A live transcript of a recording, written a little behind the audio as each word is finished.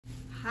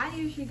Hi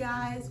you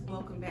guys,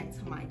 welcome back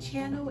to my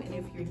channel, and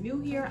if you're new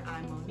here,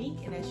 I'm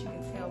Monique, and as you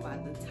can tell by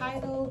the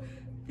title,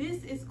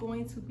 this is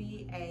going to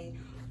be a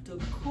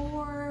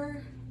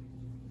decor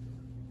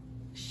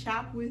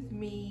shop with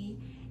me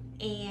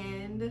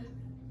and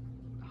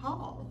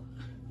haul.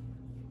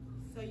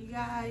 So you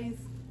guys,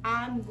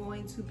 I'm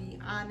going to be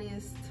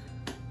honest,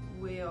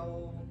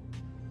 well,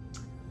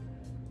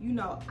 you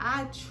know, if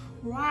I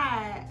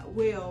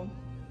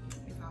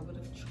would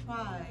have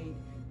tried,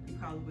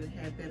 probably would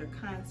have had better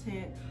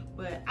content,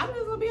 but I'm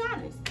just gonna be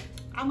honest,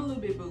 I'm a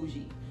little bit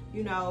bougie,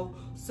 you know.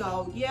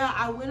 So yeah,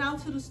 I went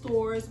out to the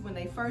stores when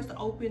they first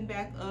opened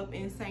back up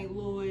in St.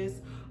 Louis,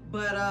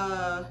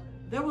 but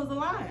there was a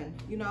line,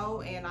 you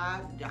know, and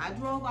I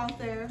drove out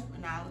there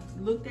and I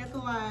looked at the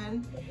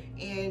line,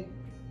 and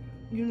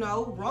you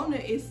know, Rona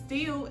is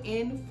still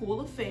in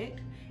full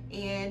effect,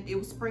 and it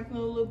was sprinkling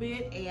a little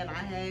bit, and I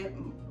had,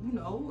 you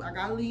know, I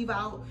gotta leave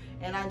out,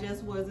 and I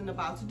just wasn't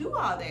about to do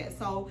all that.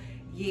 So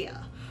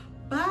yeah,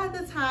 by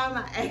the time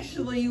I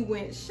actually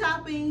went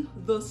shopping,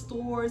 the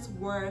stores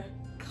were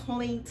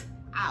cleaned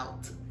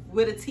out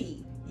with a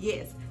T.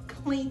 Yes,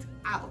 cleaned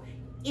out,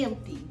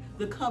 empty.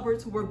 The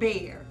cupboards were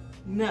bare,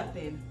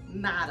 nothing,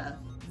 nada,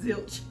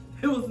 zilch.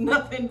 There was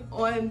nothing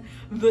on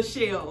the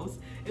shelves.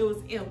 It was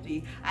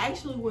empty. I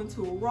actually went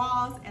to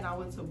Ross and I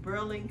went to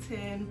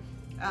Burlington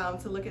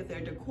to look at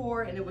their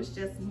decor, and it was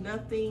just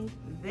nothing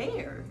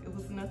there. It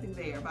was nothing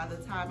there by the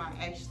time I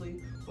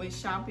actually went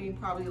shopping,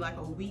 probably like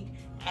a week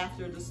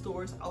after the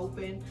stores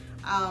opened.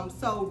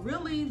 So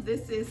really,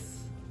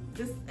 this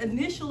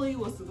initially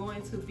was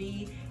going to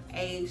be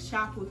a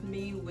shop with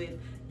me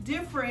with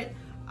different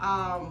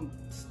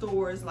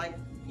stores like,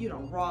 you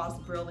know, Ross,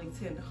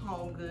 Burlington,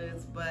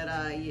 HomeGoods, but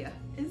yeah,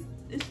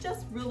 it's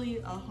just really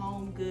a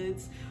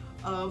HomeGoods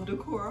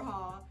decor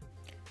haul.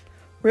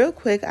 Real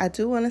quick, I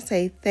do want to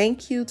say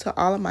thank you to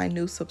all of my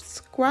new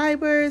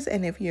subscribers,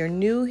 and if you're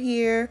new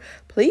here,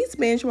 please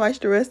binge watch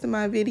the rest of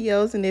my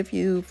videos, and if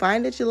you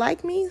find that you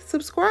like me,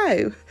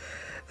 subscribe.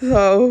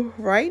 So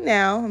right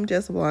now, I'm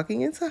just walking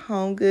into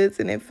HomeGoods,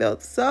 and it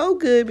felt so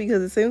good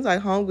because it seems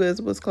like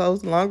HomeGoods was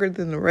closed longer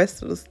than the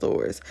rest of the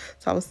stores.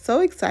 So I was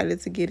so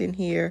excited to get in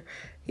here,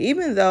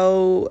 even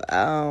though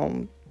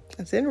I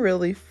didn't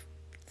really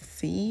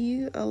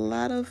see a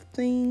lot of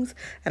things,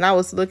 and I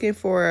was looking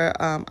for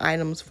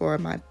items for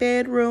my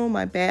bedroom,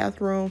 my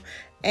bathroom,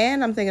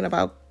 and I'm thinking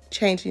about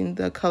changing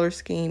the color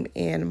scheme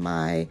in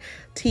my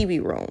TV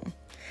room.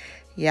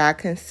 Yeah, I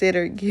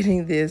considered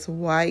getting this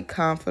white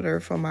comforter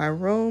for my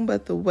room,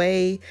 but the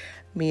way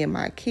me and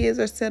my kids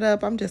are set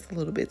up, I'm just a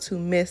little bit too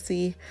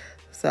messy,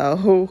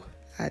 so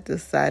I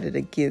decided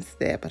against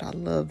that. But I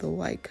love the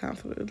white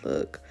comforter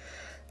look.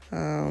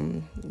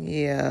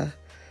 Yeah,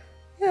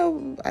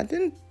 I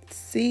didn't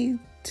see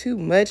too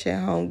much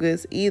at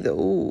HomeGoods either.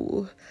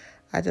 Ooh,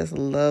 I just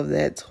love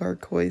that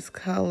turquoise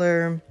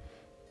color.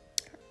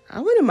 I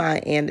wouldn't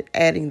mind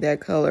adding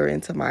that color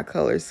into my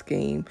color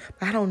scheme.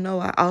 But I don't know,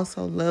 I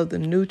also love the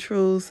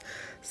neutrals.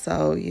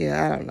 So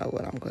yeah, I don't know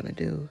what I'm gonna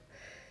do.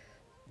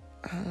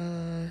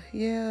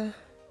 Yeah.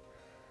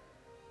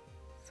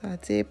 So I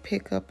did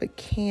pick up a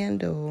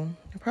candle.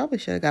 I probably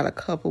should have got a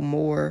couple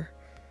more.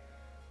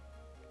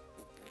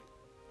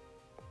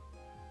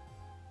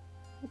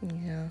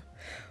 Yeah.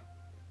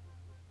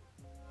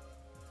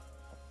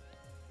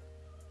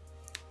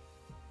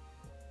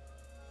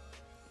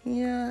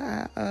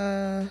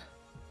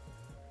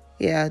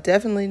 Yeah,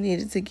 definitely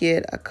needed to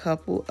get a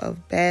couple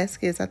of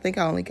baskets. I think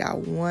I only got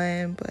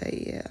one, but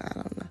yeah, I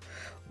don't know.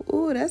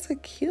 Ooh, that's a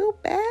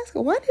cute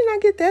basket. Why didn't I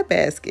get that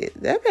basket?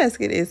 That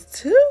basket is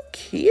too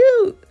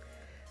cute.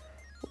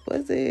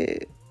 Was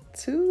it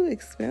too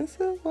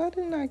expensive? Why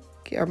didn't I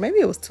get, or maybe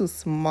it was too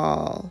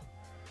small.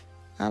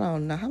 I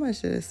don't know. How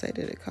much did it say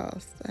that it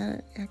cost?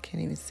 I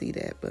can't even see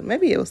that, but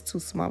maybe it was too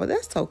small, but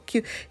that's so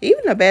cute.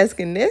 Even the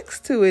basket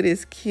next to it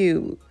is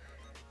cute.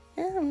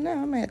 I don't know.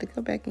 I'm gonna have to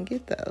go back and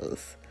get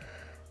those.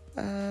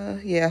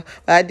 Yeah,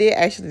 but I did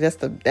actually. That's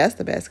the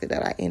basket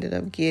that I ended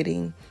up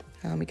getting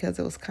because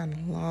it was kind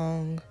of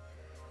long.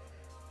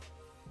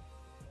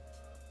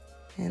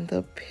 And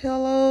the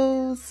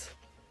pillows,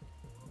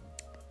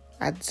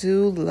 I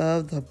do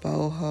love the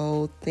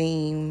boho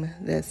theme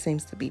that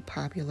seems to be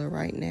popular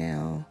right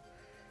now.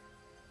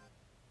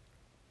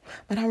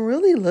 But I'm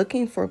really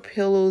looking for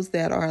pillows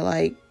that are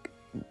like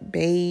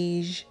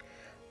beige,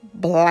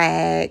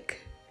 black.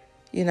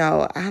 You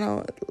know, I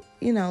don't,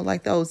 you know,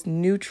 like those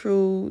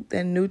neutral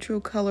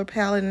color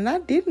palette. And I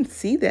didn't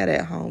see that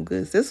at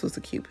HomeGoods. This was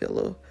a cute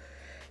pillow.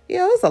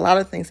 Yeah, there's a lot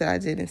of things that I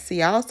didn't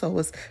see. I also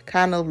was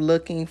kind of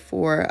looking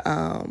for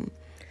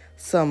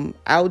some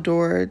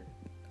outdoor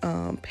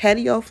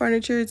patio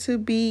furniture to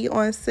be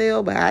on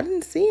sale, but I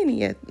didn't see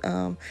any at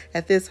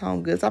this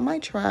HomeGoods. I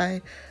might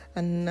try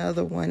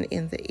another one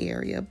in the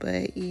area,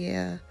 but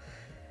yeah,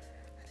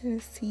 I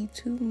didn't see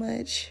too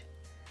much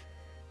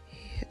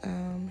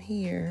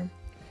here.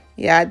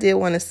 Yeah, I did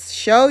want to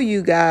show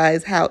you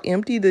guys how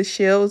empty the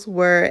shelves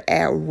were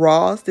at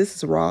Ross. This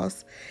is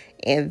Ross.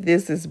 And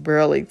this is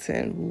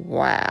Burlington.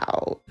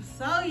 Wow.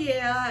 So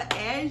yeah,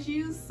 as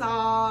you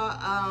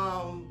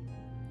saw,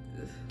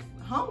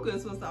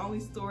 HomeGoods was the only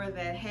store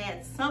that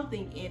had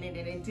something in it,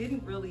 and it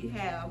didn't really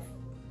have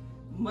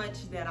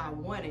much that I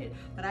wanted,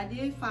 but I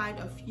did find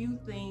a few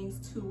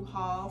things to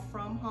haul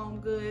from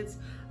HomeGoods.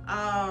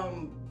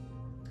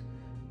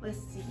 Let's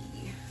see,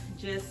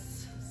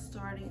 just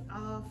starting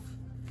off,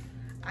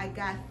 I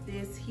got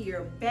this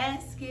here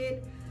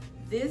basket.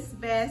 This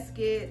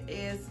basket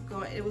is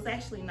going, it was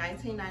actually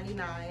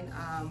 $19.99.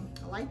 I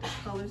like the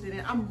colors in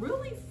it. I'm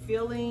really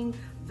feeling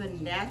the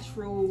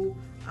natural,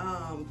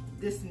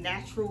 this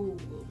natural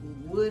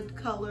wood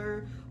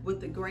color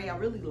with the gray. I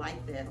really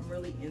like that. I'm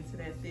really into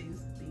that these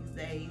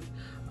days.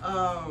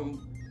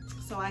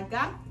 So I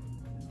got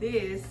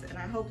this, and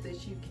I hope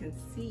that you can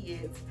see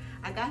it.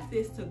 I got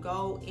this to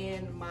go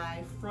in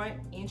my front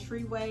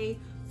entryway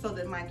so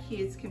that my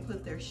kids can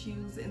put their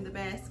shoes in the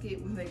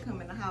basket when they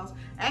come in the house.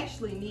 I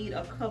actually need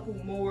a couple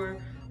more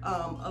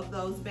of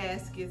those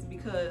baskets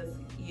because,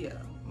 yeah,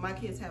 my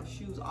kids have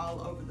shoes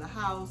all over the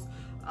house.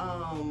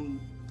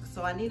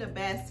 So I need a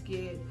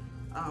basket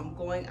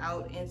going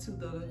out into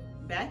the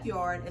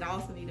backyard, and I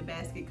also need a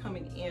basket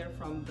coming in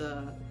from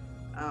the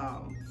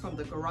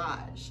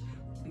garage,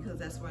 because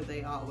that's where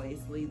they always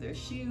leave their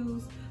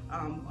shoes,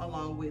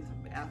 along with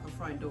at the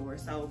front door.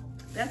 So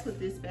that's what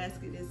this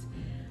basket is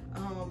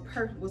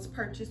was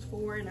purchased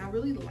for, and I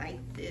really like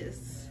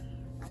this.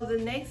 So the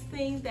next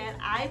thing that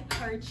I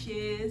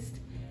purchased,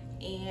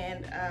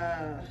 and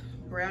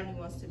Brownie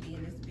wants to be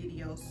in this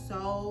video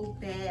so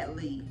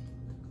badly.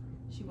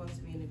 She wants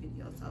to be in the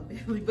video so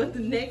badly. But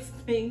the next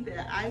thing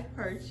that I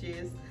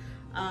purchased,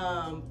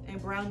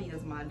 and Brownie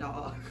is my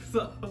dog,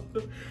 so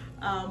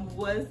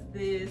was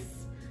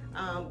this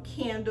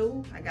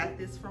candle. I got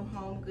this from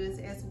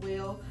HomeGoods as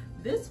well.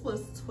 This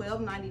was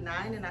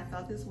 $12.99, and I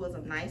thought this was a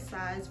nice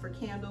size for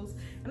candles.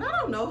 And I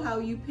don't know how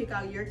you pick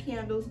out your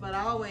candles, but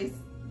I always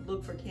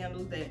look for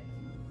candles that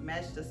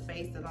match the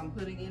space that I'm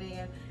putting it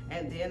in,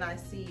 and then I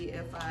see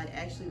if I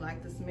actually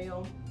like the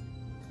smell.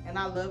 And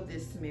I love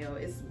this smell.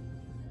 It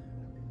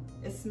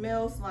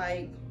smells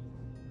like,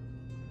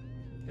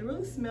 it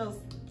really smells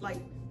like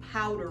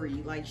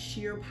powdery, like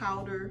sheer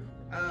powder.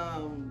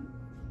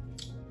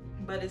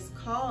 But it's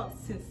called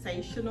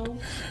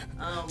Sensational.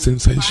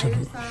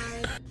 Sensational.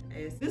 Fireside.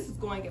 This is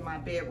going in my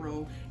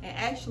bedroom, and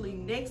actually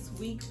next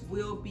week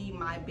will be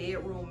my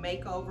bedroom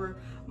makeover.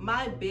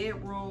 My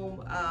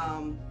bedroom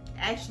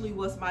actually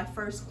was my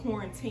first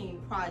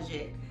quarantine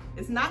project.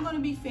 It's not going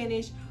to be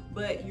finished,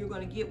 but you're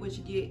going to get what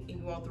you get, and you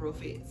won't throw a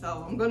fit.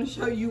 So I'm going to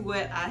show you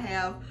what I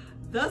have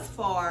thus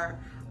far.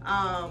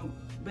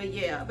 But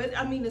yeah, but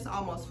I mean, it's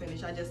almost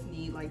finished. I just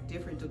need like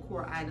different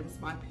decor items,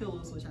 my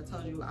pillows, which I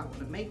told you I want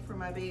to make for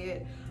my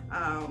bed.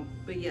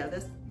 But yeah,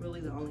 that's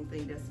really the only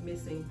thing that's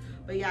missing.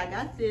 But yeah, I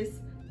got this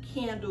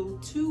candle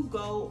to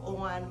go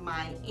on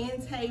my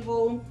end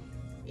table,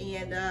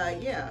 and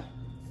yeah,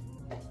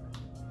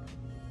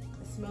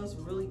 it smells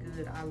really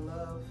good. I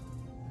love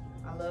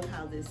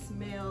how this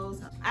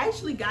smells. I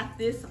actually got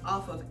this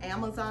off of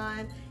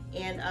Amazon,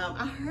 and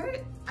I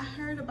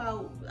heard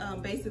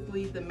about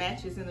basically the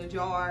matches in a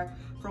jar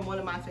from one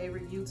of my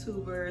favorite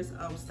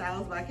YouTubers,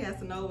 Styles by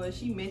Casanova.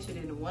 She mentioned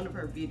it in one of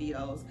her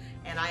videos,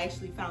 and I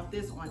actually found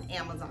this on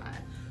Amazon.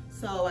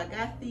 So I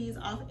got these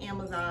off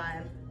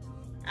Amazon.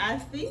 I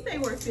think they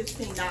were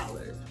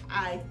 $15.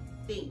 I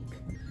think.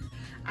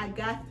 I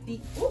got the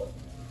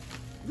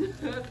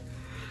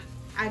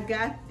I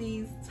got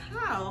these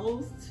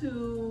towels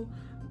to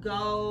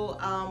go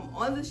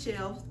on the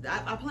shelf.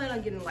 I plan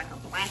on getting like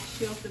a black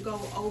shelf to go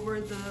over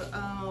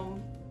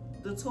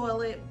the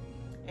toilet,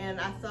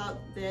 and I thought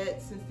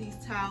that since these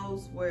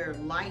towels were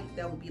light,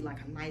 that would be like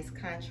a nice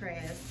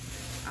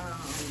contrast.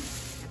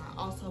 And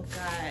I also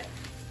got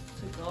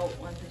to go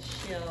on the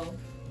shelf.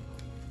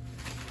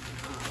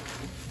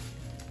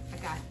 I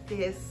got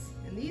this,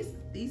 and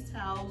these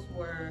towels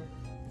were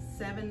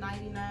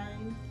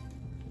 $7.99.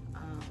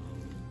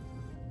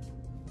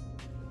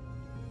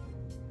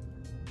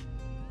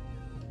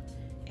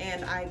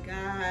 And I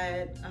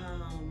got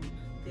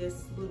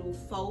this little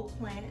faux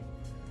plant,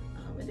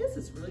 and this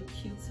is really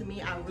cute to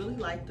me. I really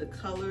like the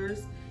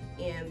colors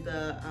in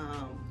the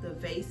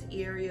vase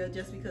area,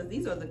 just because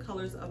these are the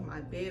colors of my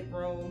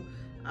bedroom,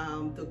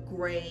 the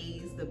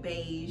grays, the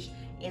beige,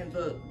 and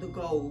the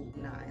gold.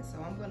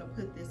 So I'm gonna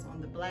put this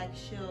on the black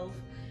shelf,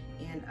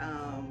 and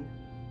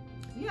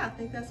yeah, I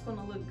think that's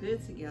gonna look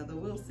good together.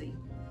 We'll see.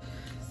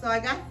 So I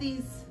got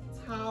these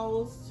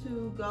towels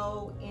to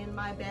go in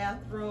my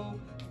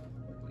bathroom.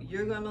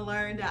 You're gonna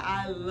learn that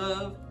I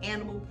love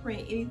animal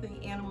print,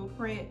 anything animal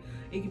print.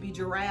 It could be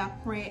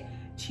giraffe print,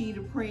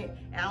 cheetah print,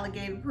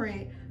 alligator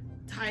print,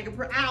 tiger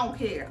print, I don't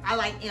care. I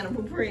like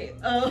animal print.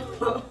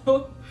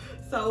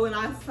 So when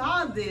I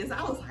saw this,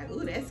 I was like,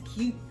 ooh, that's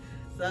cute.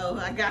 So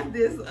I got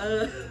this,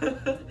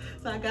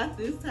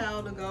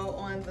 towel to go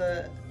on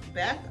the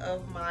back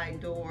of my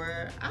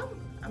door.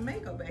 I may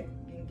go back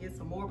and get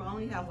some more, but I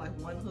only have like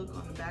one hook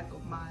on the back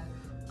of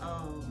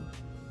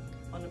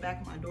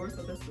my door,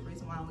 so that's the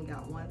reason why I only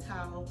got one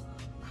towel.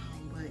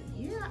 But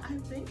yeah, I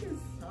think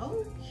it's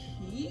so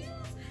cute.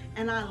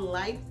 And I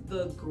like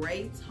the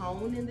gray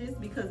tone in this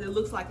because it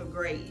looks like a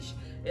grayish.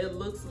 It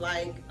looks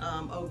like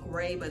a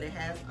gray, but it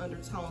has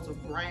undertones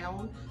of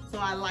brown. So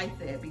I like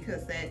that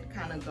because that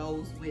kind of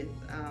goes with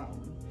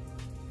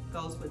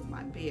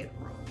my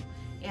bedroom.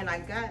 And I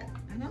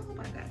hope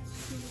I got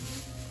two.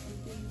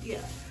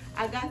 Yeah,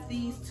 I got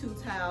these 2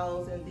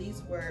 towels, and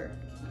these were,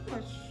 how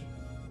much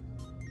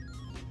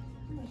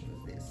was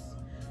this?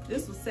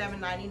 This was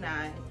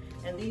 $7.99,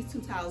 and these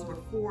 2 towels were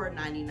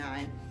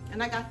 $4.99.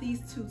 And I got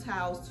these 2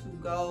 towels to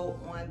go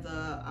on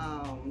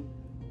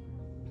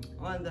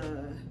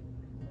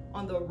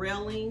the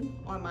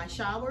railing on my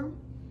shower.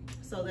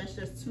 So that's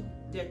just 2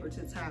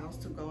 decorative towels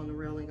to go on the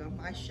railing on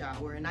my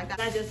shower. And I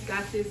just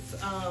got this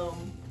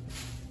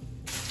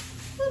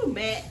little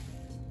bath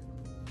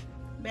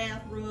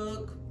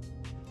rug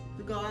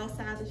to go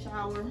outside the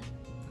shower.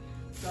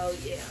 So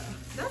yeah,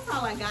 that's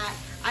all I got.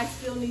 I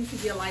still need to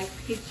get like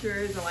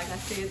pictures, and like I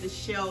said, the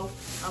shelf.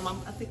 I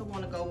think I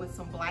want to go with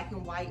some black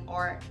and white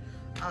art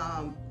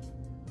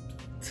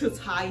to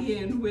tie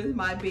in with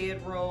my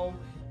bedroom.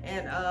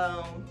 And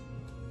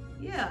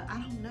yeah,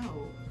 I don't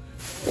know.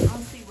 I'll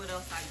see what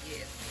else I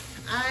get.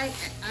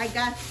 I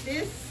got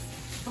this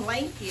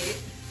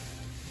blanket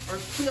or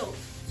quilt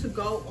to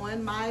go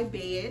on my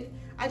bed.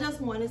 I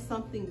just wanted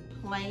something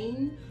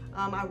plain.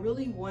 I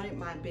really wanted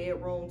my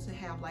bedroom to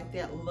have like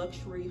that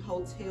luxury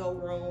hotel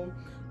room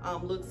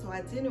look, so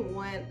I didn't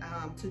want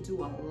to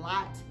do a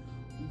lot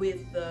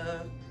with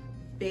the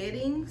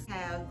beddings.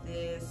 Have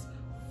this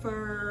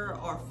fur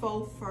or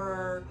faux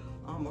fur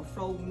or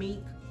faux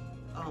mink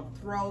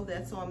throw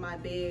that's on my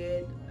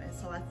bed, and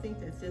so I think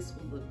that this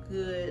will look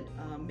good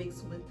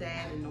mixed with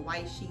that and the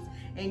white sheets.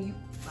 And you,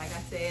 like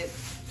I said,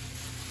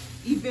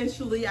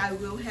 eventually I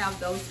will have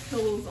those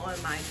pillows on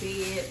my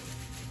bed,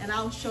 and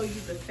I'll show you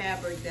the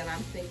fabric that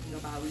I'm thinking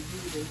about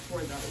using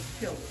for those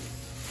pillows,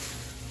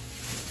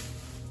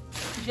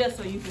 just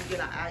so you can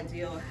get an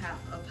idea of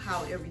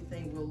how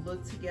everything will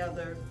look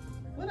together.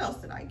 What else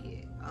did I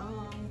get?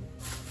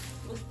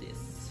 What's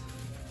this?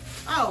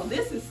 Oh,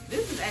 this is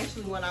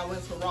actually when I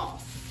went to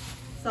Ross.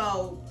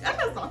 So I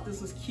just thought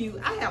this was cute.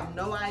 I have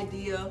no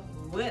idea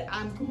what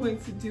I'm going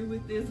to do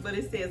with this, but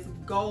it says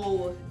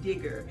Gold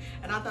Digger,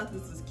 and I thought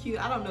this was cute.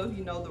 I don't know if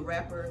you know the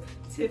rapper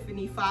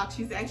Tiffany Fox.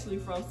 She's actually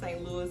from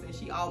St. Louis, and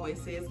she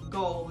always says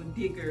Gold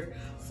Digger.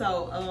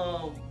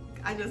 So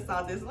I just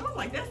saw this and I was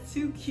like, that's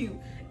too cute.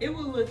 It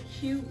will look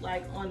cute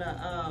like on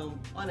a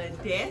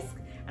desk.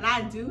 And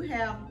I do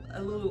have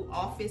a little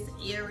office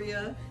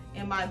area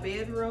in my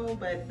bedroom,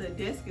 but the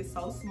desk is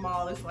so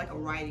small, it's like a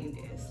writing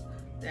desk,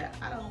 that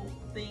I don't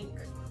think,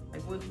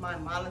 like with my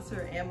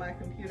monitor and my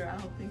computer, I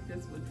don't think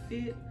this would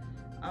fit.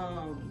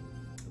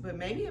 But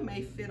maybe it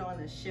may fit on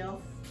a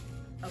shelf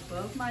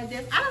above my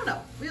desk. I don't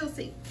know, we'll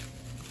see.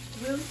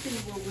 We'll see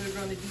what we're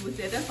gonna do with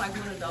that. That's like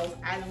one of those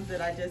items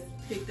that I just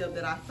picked up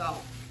that I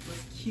thought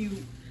was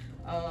cute.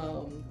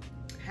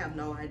 Have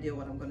no idea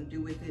what I'm gonna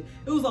do with it.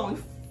 It was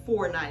only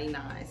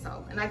 $4.99,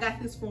 so, and I got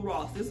this from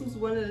Ross. This was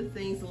one of the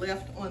things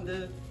left on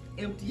the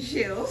empty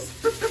shelves.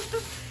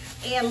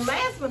 And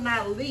last but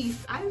not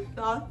least, I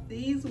thought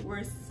these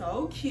were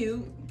so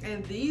cute,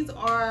 and these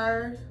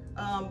are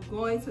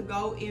going to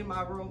go in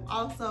my room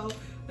also.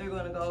 They're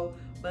going to go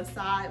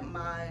beside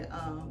my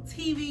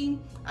TV.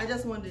 I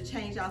just wanted to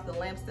change out the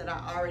lamps that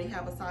I already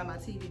have beside my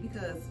TV,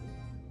 because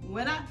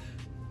when I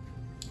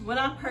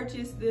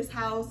purchased this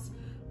house,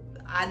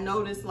 I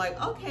noticed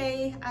like,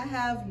 okay, I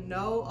have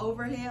no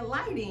overhead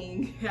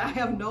lighting. I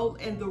have no,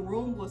 and the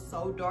room was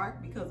so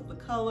dark because of the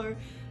color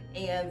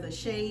and the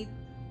shade,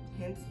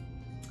 hence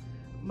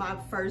my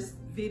first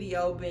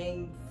video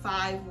being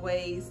 5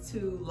 ways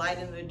to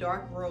lighten the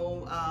dark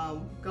room.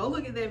 Go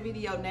look at that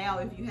video now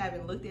if you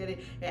haven't looked at it.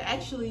 It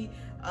actually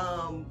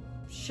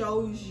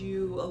shows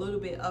you a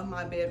little bit of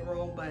my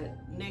bedroom, but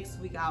next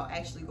week I'll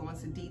actually go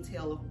into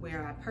detail of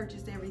where I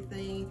purchased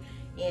everything,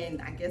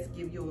 and I guess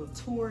give you a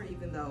tour,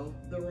 even though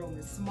the room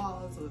is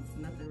small, so it's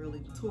nothing really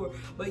to tour,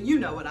 but you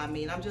know what I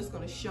mean. I'm just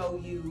going to show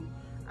you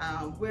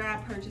where I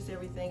purchased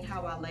everything,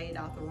 how I laid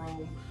out the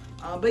room.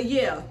 But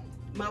yeah,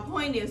 my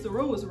point is the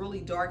room was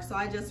really dark, so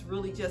I just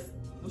really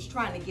was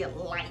trying to get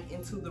light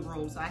into the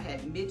room. So I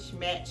had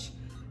mismatch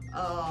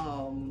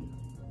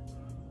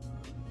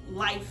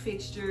light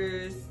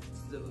fixtures,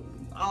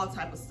 all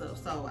type of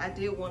stuff. So I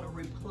did want to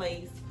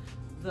replace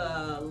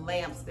the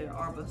lamps that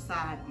are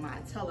beside my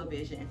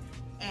television,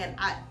 and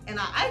I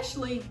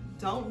actually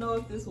don't know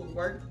if this will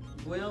work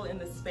well in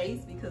the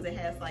space, because it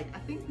has like, I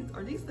think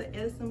are these the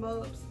Edison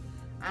bulbs?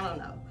 I don't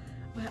know,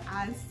 but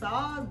I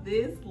saw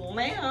this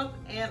lamp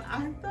and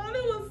I thought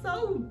it was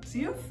so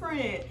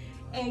different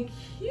and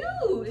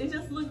cute. It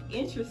just looked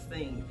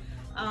interesting.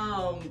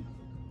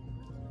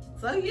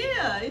 So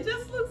yeah, it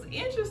just looks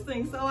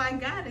interesting, so I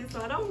got it.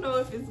 So I don't know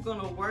if it's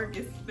gonna work,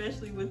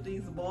 especially with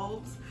these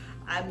bulbs.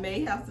 I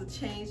may have to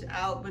change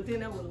out, but then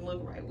that wouldn't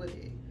look right with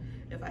it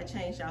if I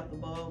changed out the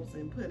bulbs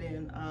and put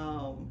in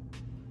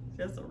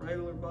just a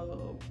regular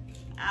bulb.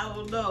 I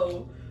don't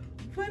know,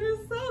 but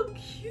it's so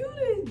cute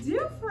and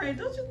different.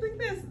 Don't you think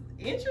that's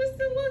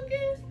interesting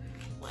looking?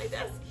 Like,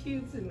 that's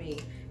cute to me.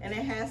 And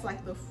it has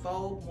like the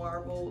faux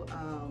marble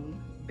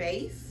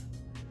base.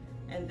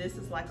 And this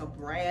is like a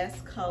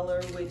brass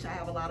color, which I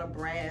have a lot of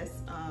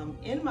brass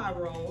in my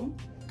room.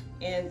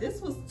 And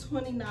this was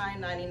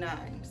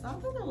 $29.99. So I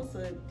thought that was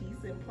a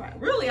decent price.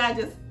 Really, I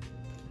just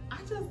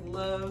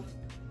love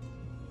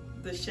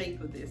the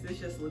shape of this. It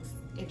just looks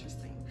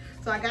interesting.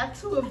 So I got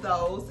 2 of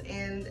those,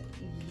 and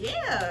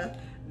yeah,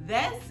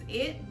 that's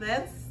it.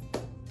 That's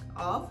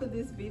all for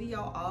this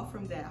video, all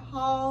from that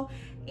haul.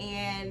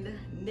 And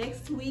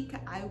next week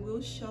I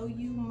will show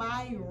you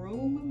my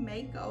room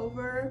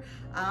makeover.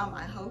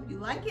 I hope you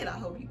like it. I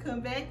hope you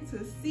come back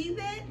to see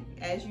that.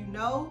 As you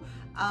know,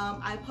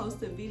 I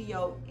post a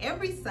video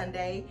every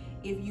Sunday.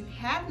 If you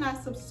have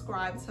not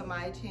subscribed to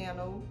my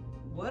channel,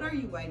 what are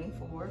you waiting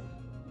for?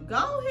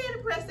 Go ahead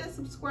and press that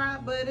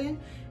subscribe button,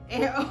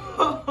 and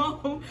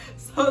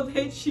so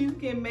that you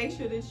can make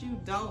sure that you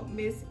don't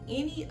miss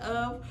any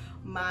of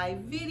my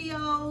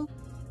videos.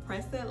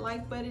 Press that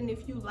like button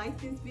if you like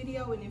this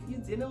video, and if you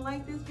didn't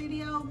like this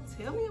video,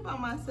 tell me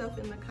about myself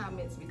in the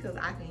comments because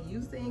I can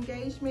use the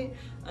engagement.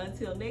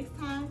 Until next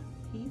time,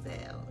 peace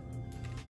out.